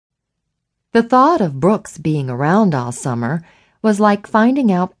The thought of Brooks being around all summer was like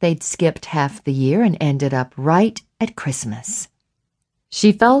finding out they'd skipped half the year and ended up right at Christmas.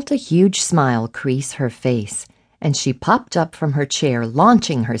 She felt a huge smile crease her face, and she popped up from her chair,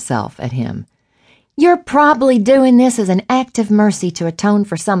 launching herself at him. "You're probably doing this as an act of mercy to atone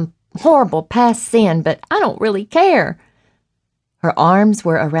for some horrible past sin, but I don't really care." Her arms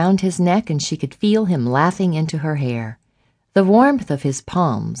were around his neck, and she could feel him laughing into her hair. The warmth of his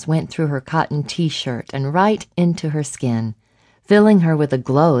palms went through her cotton t-shirt and right into her skin, filling her with a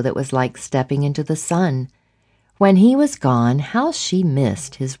glow that was like stepping into the sun. When he was gone, how she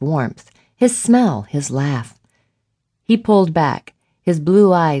missed his warmth, his smell, his laugh. He pulled back, his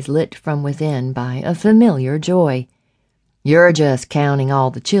blue eyes lit from within by a familiar joy. "You're just counting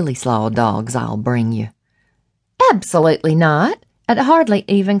all the Chili-Slaw dogs I'll bring you." "Absolutely not. It hardly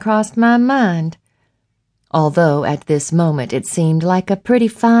even crossed my mind." Although at this moment it seemed like a pretty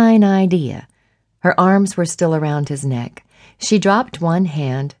fine idea. Her arms were still around his neck. She dropped one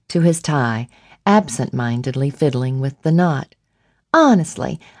hand to his tie, absent-mindedly fiddling with the knot.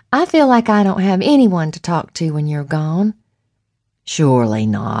 "Honestly, I feel like I don't have anyone to talk to when you're gone." "Surely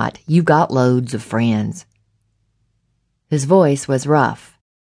not. You got loads of friends." His voice was rough,